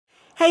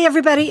Hey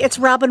everybody, it's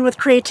Robin with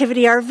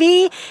Creativity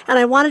RV, and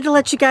I wanted to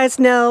let you guys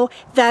know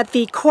that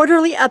the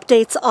quarterly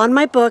updates on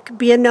my book,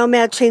 Be a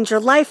Nomad, Change Your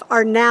Life,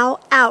 are now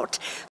out.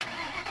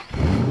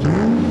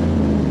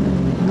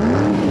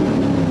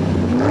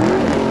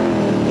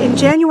 In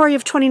January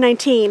of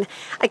 2019,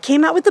 I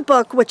came out with the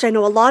book, which I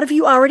know a lot of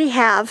you already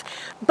have,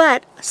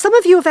 but some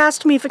of you have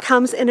asked me if it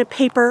comes in a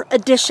paper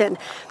edition.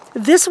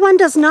 This one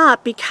does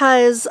not,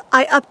 because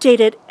I update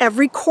it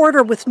every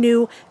quarter with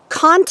new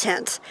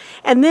content,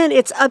 and then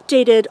it's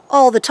updated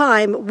all the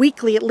time,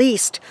 weekly at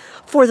least,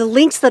 for the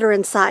links that are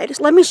inside.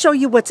 Let me show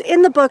you what's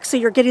in the book so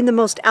you're getting the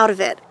most out of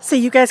it. So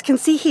you guys can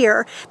see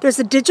here, there's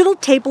a digital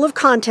table of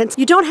contents.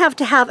 You don't have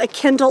to have a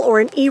Kindle or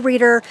an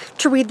e-reader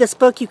to read this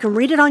book. You can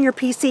read it on your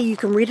PC, you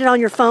can read it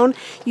on your phone.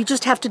 You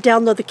just have to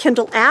download the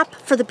Kindle app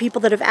for the people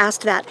that have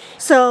asked that.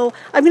 So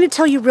I'm going to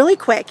tell you really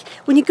quick,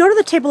 when you go to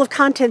the table of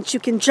contents, you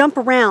can jump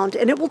around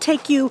and it will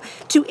take you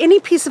to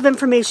any piece of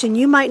information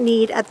you might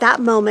need at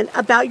that moment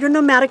about your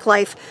nomadic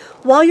life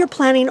while you're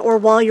planning or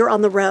while you're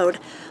on the road.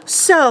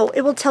 So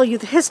it will tell you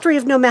the history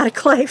of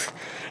nomadic life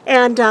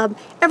and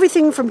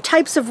everything from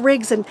types of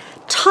rigs and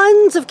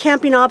tons of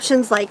camping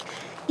options, like,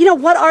 you know,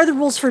 what are the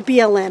rules for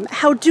BLM?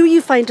 How do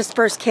you find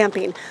dispersed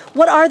camping?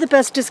 What are the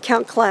best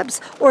discount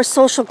clubs or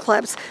social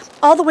clubs?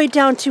 All the way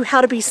down to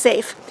how to be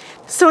safe.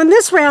 So in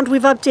this round,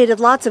 we've updated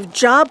lots of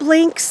job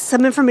links,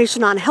 some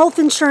information on health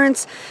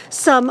insurance,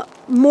 some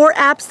more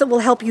apps that will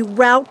help you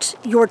route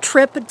your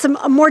trip, some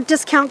more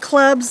discount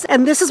clubs,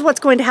 and this is what's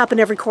going to happen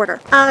every quarter.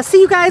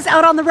 See you guys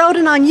out on the road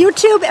and on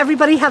YouTube.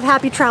 Everybody have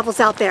happy travels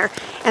out there,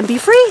 and be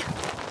free.